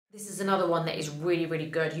This is another one that is really, really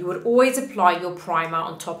good. You would always apply your primer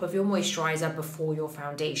on top of your moisturizer before your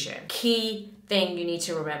foundation. Key thing you need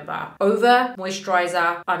to remember: over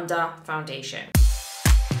moisturizer, under foundation.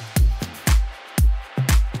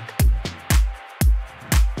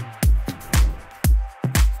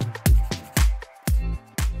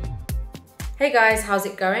 Hey guys, how's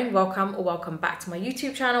it going? Welcome or welcome back to my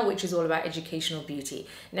YouTube channel, which is all about educational beauty.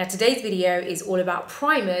 Now today's video is all about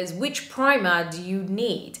primers. Which primer do you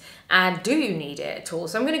need? And do you need it at all?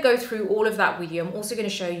 So I'm going to go through all of that with you. I'm also going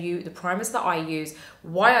to show you the primers that I use,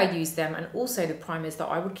 why I use them, and also the primers that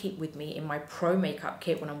I would keep with me in my pro makeup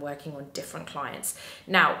kit when I'm working on different clients.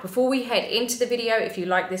 Now, before we head into the video, if you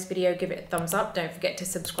like this video, give it a thumbs up. Don't forget to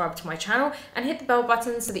subscribe to my channel and hit the bell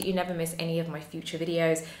button so that you never miss any of my future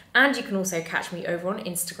videos. And you can also catch me over on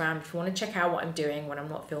Instagram if you want to check out what I'm doing when I'm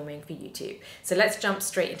not filming for YouTube. So let's jump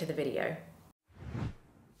straight into the video.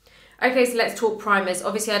 Okay, so let's talk primers.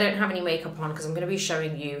 Obviously, I don't have any makeup on because I'm going to be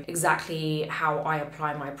showing you exactly how I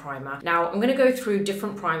apply my primer. Now, I'm going to go through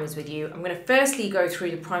different primers with you. I'm going to firstly go through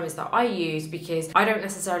the primers that I use because I don't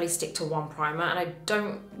necessarily stick to one primer, and I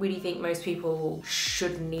don't really think most people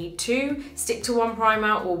should need to stick to one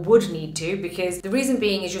primer or would need to, because the reason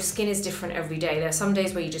being is your skin is different every day. There are some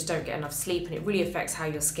days where you just don't get enough sleep and it really affects how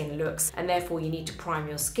your skin looks, and therefore you need to prime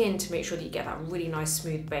your skin to make sure that you get that really nice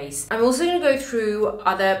smooth base. I'm also going to go through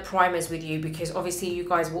other primers with you because obviously you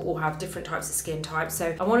guys will all have different types of skin types,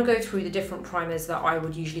 so I want to go through the different primers that I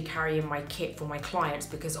would usually carry in my kit for my clients,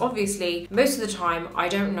 because obviously most of the time I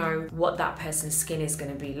don't know what that person's skin is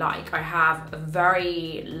going to be like. I have a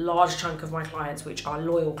very large chunk of my clients which are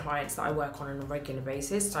loyal clients that I work on a regular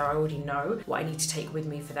basis, so I already know what I need to take with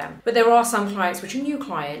me for them. But there are some clients which are new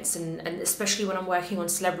clients, and especially when I'm working on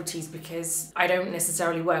celebrities, because I don't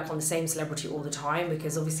necessarily work on the same celebrity all the time,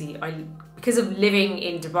 because obviously because of living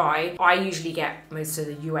in Dubai, I usually get most of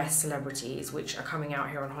the US celebrities which are coming out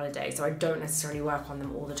here on holiday, so I don't necessarily work on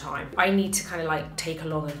them all the time. I need to kind of like take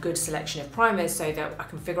along a good selection of primers so that I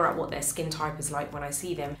can figure out what their skin type is like when I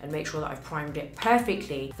see them and make sure that I've primed it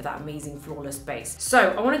perfectly for that amazing flawless base.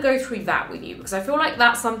 So I want to go through that with you because I feel like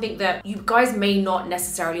that's something that you guys may not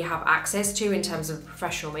necessarily have access to in terms of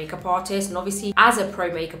professional makeup artists. And obviously as a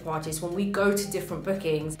pro makeup artist, when we go to different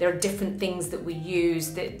bookings, there are different things that we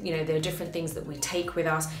use, that, you know, there are different things that we take with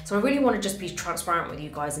us. So I really want to just be transparent with you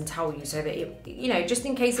guys and tell you so that it, you know, just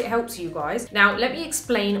in case it helps you guys. Now let me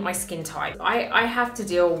explain my skin type. I have to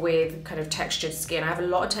deal with kind of textured skin. I have a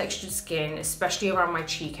lot of textured skin, especially around my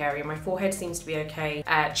cheek area. My forehead seems to be okay.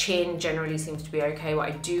 Chin generally seems to be okay, but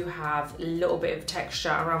I do have a little bit of texture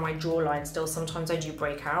around my jawline still. Sometimes I do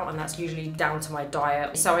break out, and that's usually down to my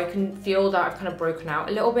diet. So I can feel that I've kind of broken out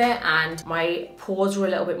a little bit, and my pores are a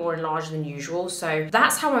little bit more enlarged than usual. So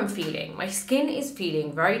that's how I'm feeling. My skin is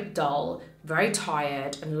feeling very dull, very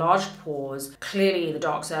tired, enlarged pores. Clearly the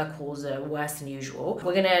dark circles are worse than usual.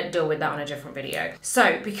 We're gonna deal with that on a different video.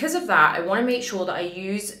 So because of that, I wanna make sure that I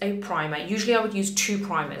use a primer. Usually I would use 2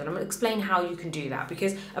 primers, and I'm gonna explain how you can do that,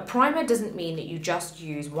 because a primer doesn't mean that you just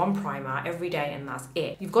use one primer every day and that's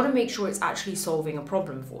it. You've gotta make sure it's actually solving a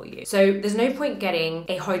problem for you. So there's no point getting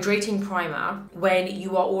a hydrating primer when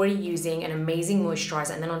you are already using an amazing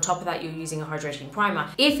moisturizer, and then on top of that you're using a hydrating primer.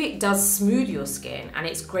 If it does smooth your skin and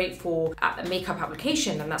it's great for a makeup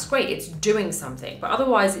application, then that's great, it's doing something, but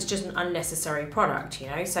otherwise it's just an unnecessary product, you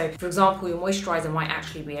know. So for example, your moisturizer might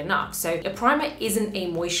actually be enough. So a primer isn't a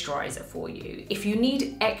moisturizer for you. If you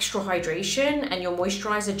need extra hydration and your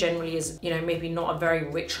moisturizer generally is, you know, maybe not a very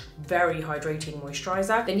rich, very hydrating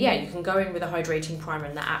moisturizer, then yeah, you can go in with a hydrating primer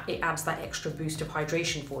and it adds that extra boost of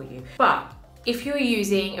hydration for you. But if you're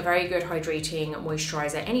using a very good hydrating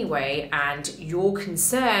moisturizer anyway, and your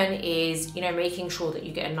concern is, you know, making sure that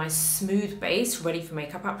you get a nice smooth base ready for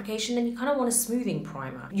makeup application, then you kind of want a smoothing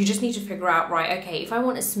primer. You just need to figure out, right, okay, if I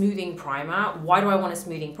want a smoothing primer, why do I want a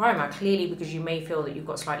smoothing primer? Clearly because you may feel that you've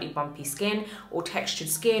got slightly bumpy skin or textured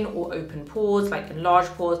skin or open pores, like enlarged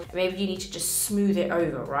pores. Maybe you need to just smooth it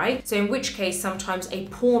over, right? So in which case, sometimes a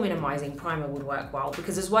pore minimizing primer would work well,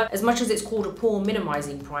 because as much as it's called a pore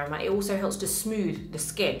minimizing primer, it also helps to smooth the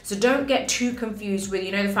skin. So don't get too confused with,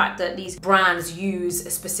 you know, the fact that these brands use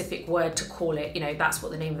a specific word to call it, you know, that's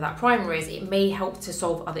what the name of that primer is. It may help to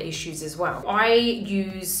solve other issues as well. I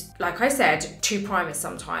use, like I said, 2 primers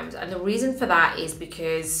sometimes, and the reason for that is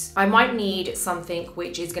because I might need something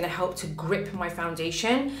which is going to help to grip my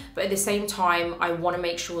foundation, but at the same time I want to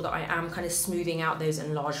make sure that I am kind of smoothing out those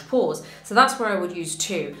enlarged pores. So that's where I would use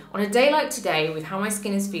 2. On a day like today, with how my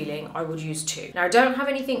skin is feeling, I would use 2. Now I don't have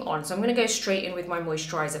anything on, so I'm going to go straight in with my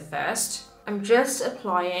moisturizer first. I'm just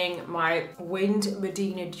applying my Wind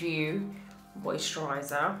Medina Dew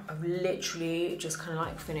moisturizer. I've literally just kind of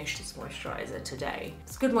like finished this moisturizer today.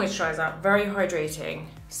 It's good moisturizer, very hydrating.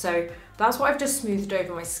 So that's what I've just smoothed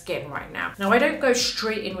over my skin right now. Now I don't go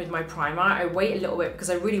straight in with my primer. I wait a little bit because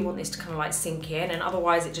I really want this to kind of like sink in, and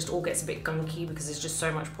otherwise it just all gets a bit gunky because there's just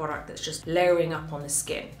so much product that's just layering up on the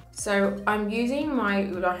skin. So I'm using my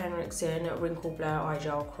Ulla Henriksen Wrinkle Blur Eye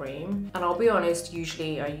Gel Cream, and I'll be honest,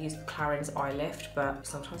 usually I use Clarins Eye Lift, but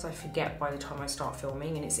sometimes I forget by the time I start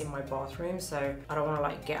filming and it's in my bathroom, so I don't want to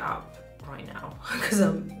like get up right now because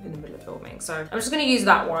I'm in the middle of filming. So I'm just going to use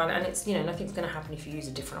that one, and it's, you know, nothing's going to happen if you use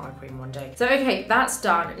a different eye cream one day. So okay, that's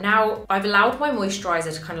done. Now I've allowed my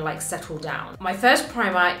moisturizer to kind of like settle down. My first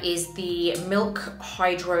primer is the Milk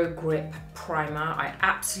Hydro Grip Primer. I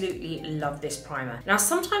absolutely love this primer. Now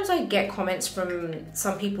sometimes I get comments from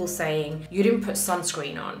some people saying you didn't put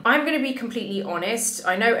sunscreen on. I'm going to be completely honest.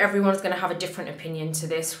 I know everyone's going to have a different opinion to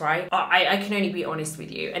this, right? I can only be honest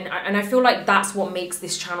with you, and I feel like that's what makes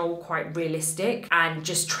this channel quite realistic and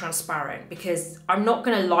just transparent, because I'm not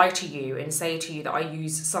going to lie to you and say to you that I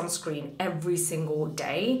use sunscreen every single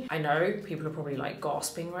day. I know people are probably like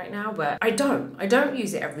gasping right now, but I don't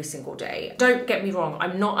use it every single day. Don't get me wrong,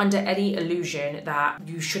 I'm not under any illusion that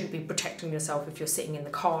you shouldn't be protecting yourself if you're sitting in the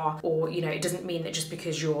car, or, you know, it doesn't mean that just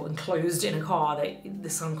because you're enclosed in a car that the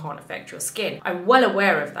sun can't affect your skin. I'm well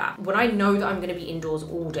aware of that. When I know that I'm going to be indoors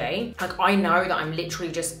all day, like I know that I'm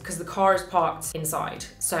literally just, because the car is parked inside,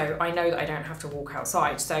 so I know that I don't have to walk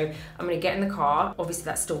outside. So I'm going to get in the car. Obviously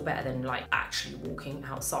that's still better than like actually walking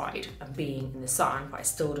outside and being in the sun, but I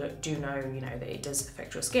still do know, you know, that it does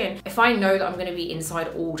affect your skin. If I know that I'm going to be inside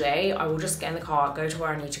all day, I will just get in the car, go to where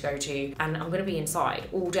I need to go to, and I'm going to be inside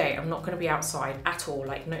all day. I'm not going to be outside at all,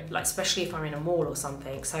 like, no, like especially if I'm in a mall or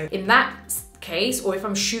something. So in that case, or if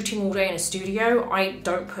I'm shooting all day in a studio, I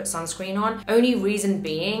don't put sunscreen on. Only reason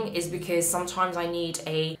being is because sometimes I need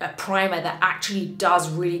a primer that actually does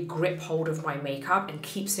really grip hold of my makeup and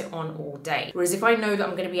keeps it on all day. Whereas if I know that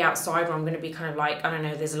I'm going to be outside, or I'm going to be kind of like, I don't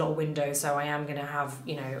know, there's a lot of windows, so I am going to have,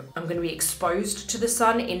 you know, I'm going to be exposed to the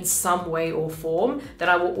sun in some way or form, then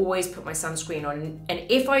I will always put my sunscreen on. And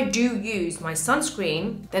if I do use my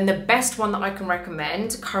sunscreen, then the best one that I can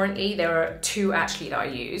recommend, currently there are two actually that I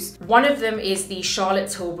use. One of them is the Charlotte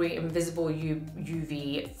Tilbury Invisible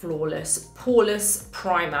UV Flawless Poreless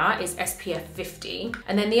Primer, is SPF 50.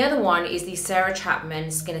 And then the other one is the Sarah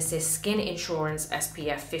Chapman Skin Assist Skin Insurance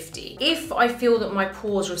SPF 50. If I feel that my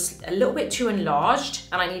pores are a little bit too enlarged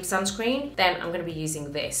and I need sunscreen, then I'm going to be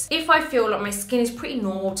using this. If I feel like my skin is pretty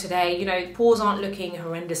normal today, you know, pores aren't looking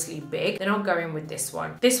horrendously big, then I'll go in with this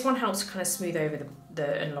one. This one helps to kind of smooth over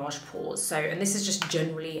the enlarged pores. So, and this is just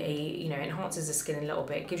generally a, you know, enhances the skin a little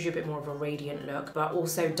bit, gives you a bit more of a radiant look, but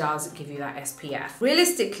also does give you that SPF.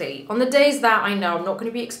 Realistically, on the days that I know I'm not going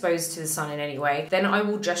to be exposed to the sun in any way, then I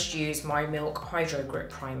will just use my Milk Hydro Grip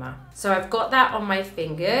Primer. So I've got that on my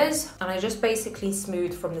fingers, and I just basically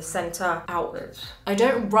smooth from the center outwards. I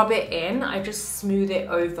don't rub it in, I just smooth it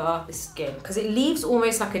over the skin, because it leaves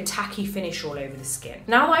almost like a tacky finish all over the skin.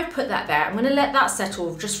 Now that I've put that there, I'm going to let that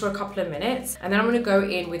settle just for a couple of minutes, and then I'm going to go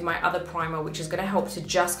in with my other primer, which is going to help to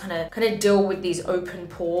just kind of deal with these open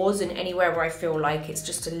pores and anywhere where I feel like it's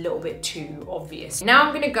just a little bit too obvious. Now I'm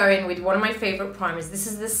going to go in with one of my favorite primers. This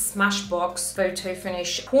is the Smashbox Photo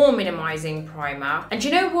Finish Pore Minimizing Primer. And do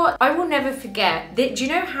you know what? I will never forget. Do you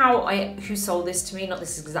know who sold this to me? Not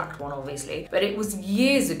this exact one, obviously, but it was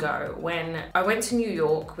years ago when I went to New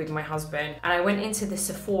York with my husband, and I went into the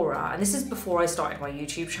Sephora, and this is before I started my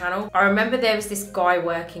YouTube channel. I remember there was this guy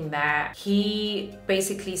working there. He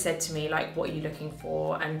basically said to me, like, what are you looking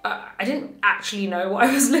for? And I didn't actually know what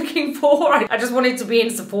I was looking for. I just wanted to be in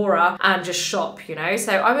Sephora and just shop, you know?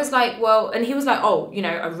 So I was like, well, and he was like, oh, you know,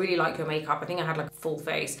 I really like your makeup. I think I had like a full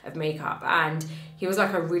face of makeup, and he was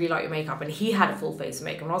like, I really like your makeup. And he had a full face of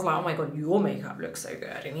makeup, and I was like, oh my God, your makeup looks so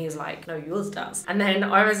good. And he was like, no, yours does. And then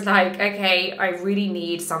I was like, okay, I really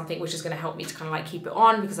need something which is gonna help me to kind of like keep it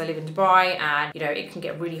on, because I live in Dubai and, you know, it can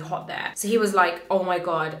get really hot there. So he was like, oh my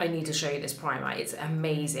God, I need to show you this primer. It's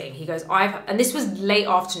amazing. He goes, and this was late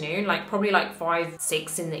afternoon, like probably like 5,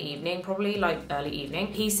 6 in the evening, probably like early evening.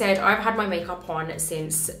 He said, I've had my makeup on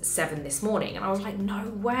since 7 this morning. And I was like, no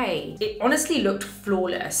way. It honestly looked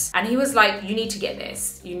flawless. And he was like, you need to get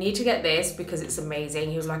this. You need to get this because it's amazing.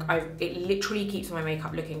 He was like, it literally keeps my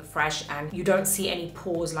makeup looking fresh, and you don't see any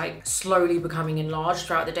pores like slowly becoming enlarged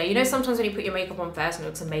throughout the day. You know, sometimes when you put your makeup on first and it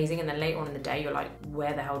looks amazing, and then later on in the day, you're like,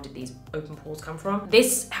 where the hell did these open pores come from?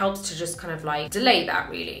 This helps to just kind of like delay that,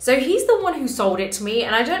 really. So he's the one who sold it to me,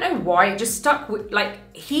 and I don't know why, it just stuck with, like,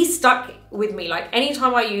 he stuck with me. Like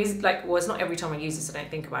anytime I use, like, well, it's not every time I use this I don't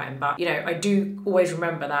think about him, but you know, I do always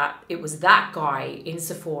remember that it was that guy in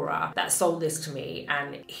Sephora that sold this to me,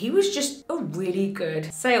 and he was just a really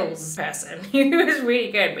good salesperson. He was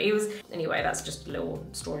really good, but he was, anyway, that's just a little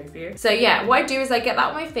story for you. So yeah, what I do is I get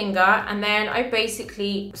that with my finger, and then I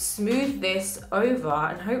basically smooth this over,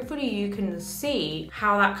 and hopefully you can see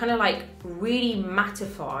how that kind of like really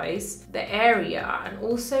mattifies the area, and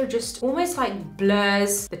also just almost like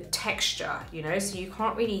blurs the texture, you know, so you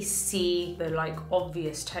can't really see the like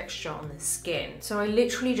obvious texture on the skin. So I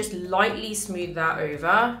literally just lightly smooth that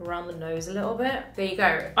over around the nose a little bit. There you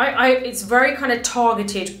go. It's very kind of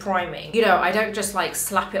targeted priming. You know, I don't just like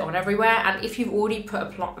slap it on everywhere. And if you've already put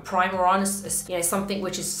a primer on, you know, something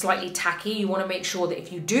which is slightly tacky, you want to make sure that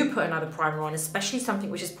if you do put another primer on, especially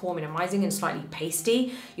something which is pore minimizing and slightly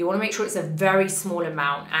pasty, you want to make sure it's a very small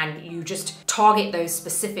amount, and you just target those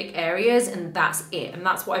specific areas, and that's it. And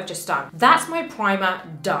that's what I've just done. That's my primer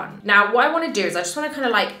done. Now what I want to do is I just want to kind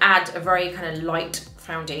of like add a very kind of light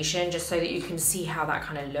foundation just so that you can see how that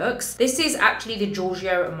kind of looks. This is actually the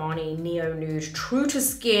Giorgio Armani Neo Nude True to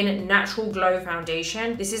Skin Natural Glow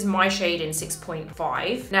Foundation. This is my shade in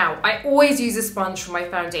 6.5. Now, I always use a sponge for my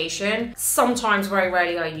foundation. Sometimes, very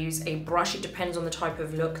rarely, I use a brush. It depends on the type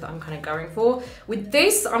of look that I'm kind of going for. With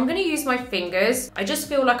this, I'm going to use my fingers. I just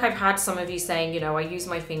feel like I've had some of you saying, you know, I use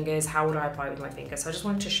my fingers. How would I apply with my fingers? So I just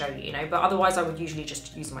wanted to show you, you know, but otherwise I would usually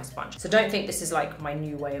just use my sponge. So don't think this is like my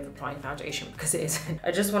new way of applying foundation, because it isn't. I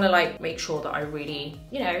just want to like make sure that I really,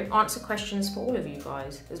 you know, answer questions for all of you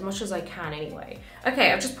guys as much as I can anyway.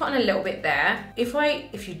 Okay, I've just put in a little bit there.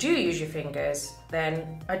 If you do use your fingers,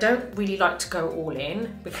 then I don't really like to go all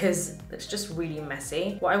in because it's just really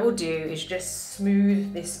messy. What I will do is just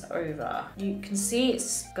smooth this over. You can see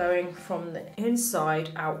it's going from the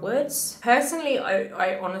inside outwards. Personally,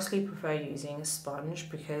 I honestly prefer using a sponge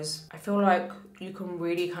because I feel like you can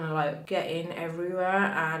really kind of like get in everywhere,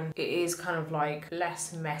 and it is kind of like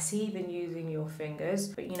less messy than using your fingers.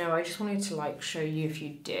 But you know, I just wanted to like show you, if you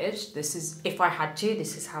did, this is, if I had to,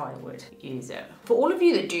 this is how I would use it. For all of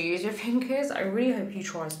you that do use your fingers, I really hope you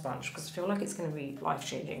try a sponge because I feel like it's going to be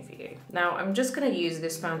life-changing for you. Now I'm just going to use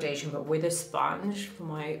this foundation but with a sponge for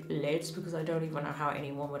my lids, because I don't even know how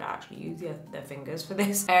anyone would actually use their fingers for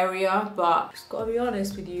this area, but just gotta be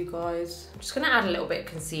honest with you guys. I'm just going to add a little bit of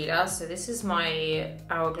concealer. So this is my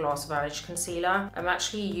Hourglass Vantage concealer. I'm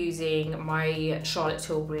actually using my Charlotte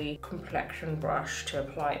Tilbury complexion brush to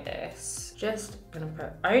apply this. Just gonna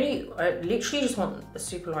put, I literally just want a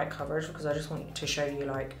super light coverage because I just want to show you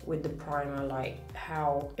like with the primer like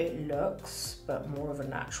how it looks, but more of a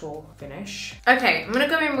natural finish. Okay, I'm gonna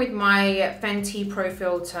go in with my Fenty Pro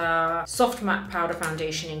Filter Soft Matte Powder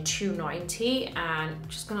Foundation in 290, and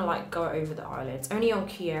just gonna like go over the eyelids, only on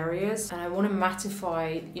key areas, and I want to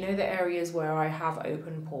mattify, you know, the areas where I have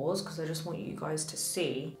open pores, because I just want you guys to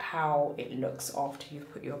see how it looks after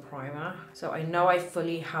you've put your primer. So I know I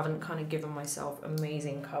fully haven't kind of given myself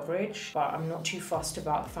amazing coverage, but I'm not too fussed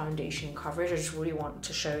about foundation coverage. I just really want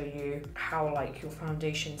to show you how like your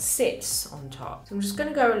foundation sits on top. So I'm just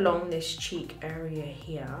gonna go along this cheek area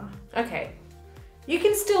here. Okay. You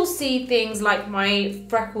can still see things like my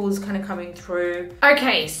freckles kind of coming through.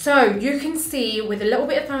 Okay, so you can see with a little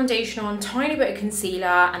bit of foundation on, tiny bit of concealer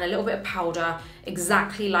and a little bit of powder,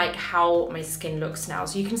 exactly like how my skin looks now.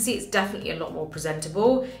 So you can see it's definitely a lot more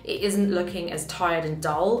presentable. It isn't looking as tired and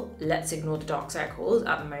dull. Let's ignore the dark circles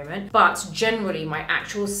at the moment. But generally my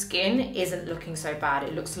actual skin isn't looking so bad.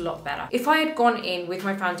 It looks a lot better. If I had gone in with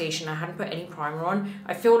my foundation, I hadn't put any primer on,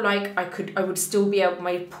 I feel like I would still be able,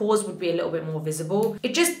 my pores would be a little bit more visible.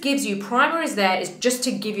 It just gives you, primer is there, is just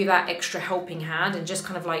to give you that extra helping hand and just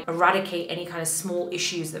kind of like eradicate any kind of small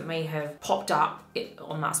issues that may have popped up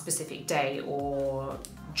on that specific day or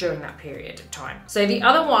during that period of time. So the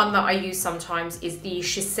other one that I use sometimes is the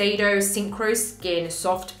Shiseido Synchro Skin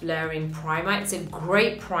Soft Blurring Primer. It's a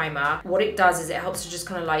great primer. What it does is it helps to just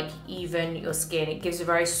kind of like even your skin. It gives a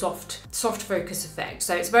very soft focus effect.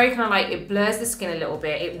 So it's very kind of like, it blurs the skin a little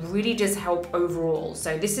bit. It really does help overall.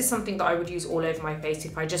 So this is something that I would use all over my face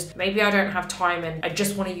if I just, maybe I don't have time and I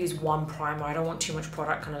just want to use one primer. I don't want too much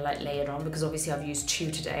product kind of like layered on, because obviously I've used two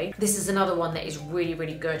today. This is another one that is really,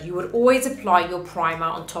 really good. You would always apply your primer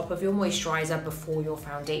on top of your moisturizer before your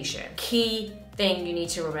foundation. Key thing you need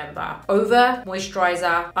to remember: over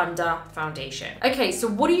moisturizer, under foundation. Okay, so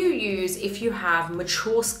what do you use if you have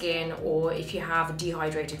mature skin or if you have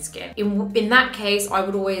dehydrated skin? In that case, I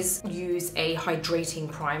would always use a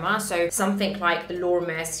hydrating primer. So something like the Laura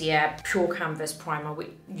Mercier Pure Canvas Primer.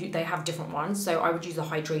 They have different ones, so I would use a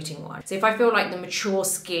hydrating one. So if I feel like the mature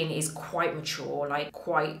skin is quite mature, like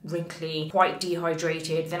quite wrinkly, quite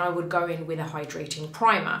dehydrated, then I would go in with a hydrating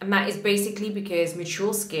primer. And that is basically because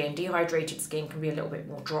mature skin, dehydrated skin, can be a little bit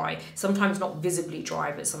more dry. Sometimes not visibly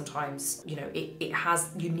dry, but sometimes, you know,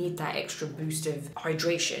 you need that extra boost of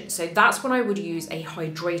hydration. So that's when I would use a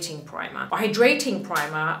hydrating primer. A hydrating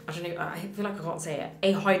primer, I don't know, I feel like I can't say it.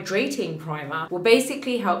 A hydrating primer will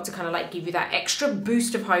basically help to kind of like give you that extra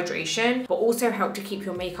boost of hydration, but also help to keep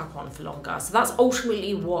your makeup on for longer. So that's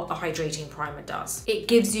ultimately what a hydrating primer does. It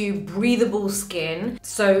gives you breathable skin,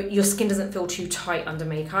 so your skin doesn't feel too tight under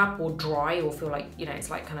makeup or dry or feel like, you know, it's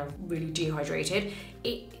like kind of really dehydrated.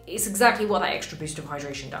 It's exactly what that extra boost of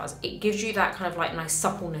hydration does. It gives you that kind of like nice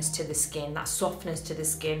suppleness to the skin, that softness to the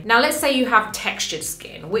skin. Now, let's say you have textured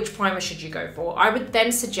skin. Which primer should you go for? I would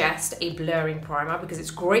then suggest a blurring primer because it's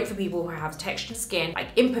great for people who have textured skin, like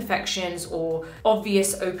imperfections or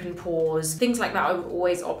obvious open pores, things like that. I would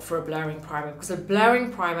always opt for a blurring primer because a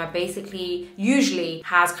blurring primer basically usually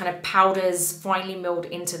has kind of powders finely milled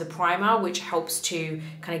into the primer, which helps to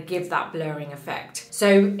kind of give that blurring effect.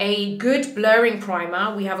 So a good blurring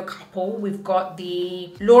primer, we have a couple. We've got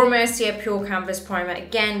the Laura Mercier Pure Canvas Primer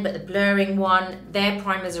again, but the blurring one. Their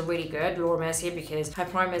primers are really good, Laura Mercier, because her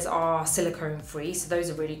primers are silicone free, so those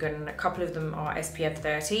are really good, and a couple of them are SPF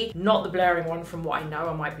 30. Not the blurring one from what I know,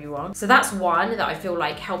 I might be wrong. So that's one that I feel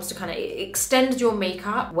like helps to kind of extend your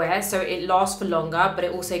makeup wear, so it lasts for longer, but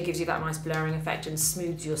it also gives you that nice blurring effect and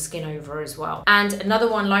smooths your skin over as well. And another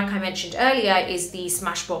one, like I mentioned earlier, is the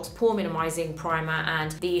Smashbox Pore Minimizing Primer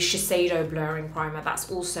and the Shiseido Blurring Primer. That's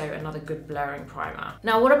also another good blurring primer.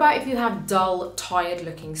 Now, what about if you have dull, tired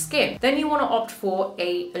looking skin? Then you want to opt for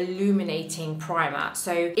a illuminating primer.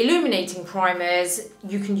 So illuminating primers,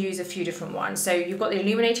 you can use a few different ones. So you've got the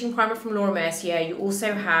illuminating primer from Laura Mercier. You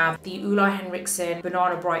also have the Ulla Henriksen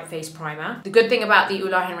Banana Bright Face Primer. The good thing about the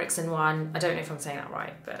Ulla Henriksen one, I don't know if I'm saying that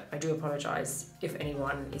right, but I do apologize if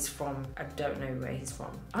anyone is from, I don't know where he's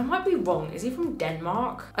from. I might be wrong. Is he from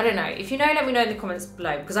Denmark? I don't know. If you know, let me know in the comments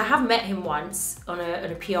below, because I have met him once on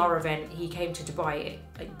a PR event. He came to Dubai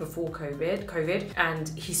like before COVID, and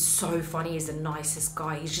he's so funny. He's the nicest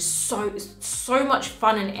guy. He's just so much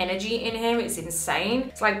fun and energy in him. It's insane.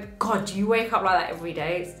 It's like, God, do you wake up like that every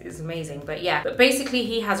day? It's amazing. But yeah, but basically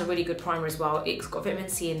he has a really good primer as well. It's got vitamin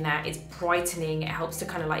C in there. It's brightening. It helps to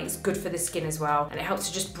kind of like, it's good for the skin as well, and it helps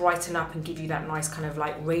to just brighten up and give you that nice kind of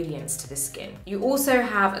like radiance to the skin. You also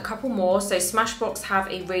have a couple more. So Smashbox have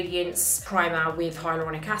a radiance primer with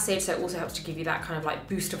hyaluronic acid, so it also helps to give you that kind of like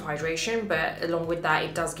boost of hydration, but along with that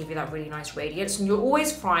it does give you that really nice radiance. And you'll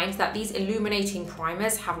always find that these illuminating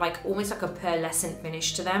primers have like almost like a pearlescent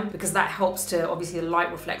finish to them, because that helps to, obviously the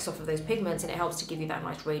light reflects off of those pigments and it helps to give you that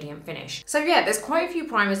nice radiant finish. So yeah, there's quite a few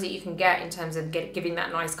primers that you can get in terms of giving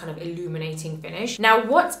that nice kind of illuminating finish. Now,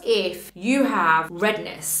 what if you have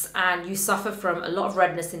redness and you suffer from a lot of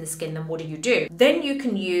redness in the skin? Then what do? Then you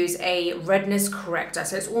can use a redness corrector.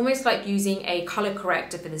 So it's almost like using a color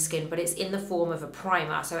corrector for the skin, but it's in the form of a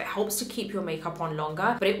primer. So it helps to keep your makeup on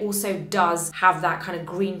longer, but it also does have that kind of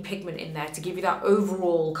green pigment in there to give you that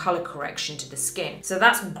overall color correction to the skin. So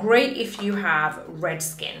that's great if you have red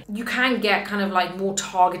skin. You can get kind of like more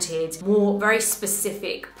targeted, more very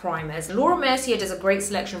specific primers. Laura Mercier does a great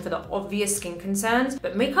selection for the obvious skin concerns,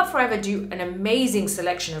 but Makeup Forever do an amazing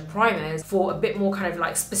selection of primers for a bit more kind of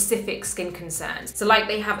like specific skin concerns. So like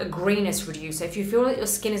they have a grayness reducer. If you feel like your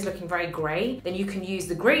skin is looking very gray, then you can use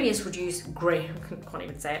the grayness reducer,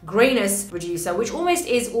 which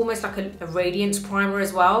is almost like a radiance primer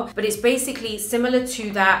as well, but it's basically similar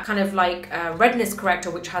to that kind of like redness corrector,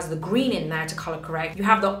 which has the green in there to color correct. You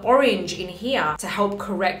have the orange in here to help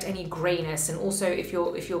correct any grayness, and also if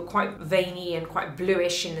you're quite veiny and quite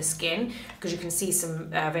bluish in the skin, because you can see some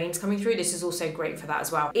veins coming through, this is also great for that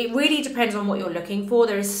as well. It really depends on what you're looking for.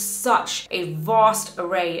 There is such a vast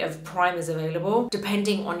array of primers available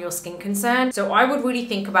depending on your skin concern. So I would really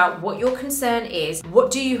think about what your concern is.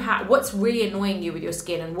 What do you have? What's really annoying you with your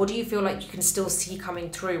skin, and what do you feel like you can still see coming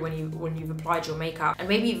through when you've applied your makeup? And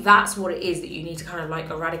maybe that's what it is that you need to kind of like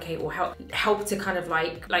eradicate or help to kind of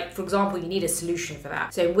like for example, you need a solution for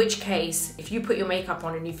that. So in which case, if you put your makeup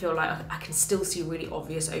on and you feel like I can still see really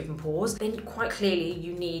obvious open pores, then quite clearly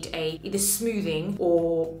you need a either smoothing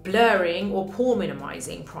or blurring or pore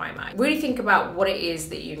minimizing primer. Really think about what it is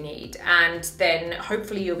that you need, and then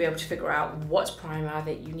hopefully you'll be able to figure out what primer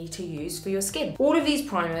that you need to use for your skin. All of these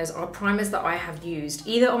primers are primers that I have used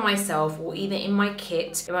either on myself or either in my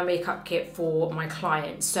kit, in my makeup kit for my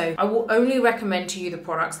clients. So I will only recommend to you the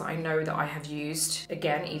products that I know that I have used,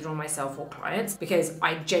 again, either on myself or clients, because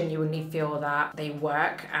I genuinely feel that they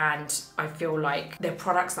work and I feel like they're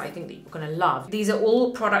products that I think that you're gonna love. These are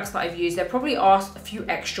all products that I've used. There probably are a few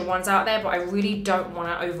extra ones out there, but I really don't want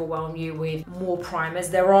to overwhelm you with more primers.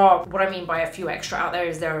 There are, what I mean by a few extra out there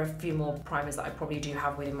is there are a few more primers that I probably do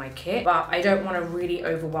have within my kit, but I don't want to really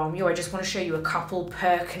overwhelm you. I just want to show you a couple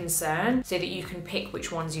per concern so that you can pick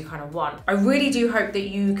which ones you kind of want. I really do hope that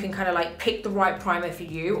you can kind of like pick the right primer for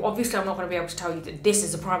you. Obviously, I'm not going to be able to tell you that this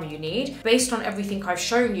is the primer you need. Based on everything I've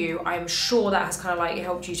shown you, I am sure that has kind of like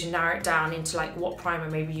helped you to narrow it down into like what primer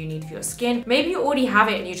maybe you need for your skin. Maybe you already have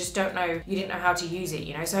it and you just don't know, you didn't know how to use it,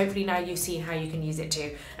 you know? So hopefully now you've seen how you can use it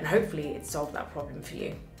too, and hopefully it solved that problem for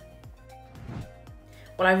you.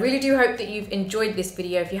 Well, I really do hope that you've enjoyed this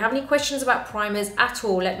video. If you have any questions about primers at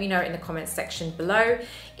all, let me know in the comments section below.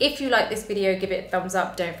 If you like this video, give it a thumbs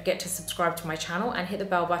up. Don't forget to subscribe to my channel and hit the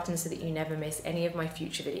bell button so that you never miss any of my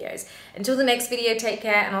future videos. Until the next video, take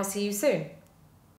care and I'll see you soon.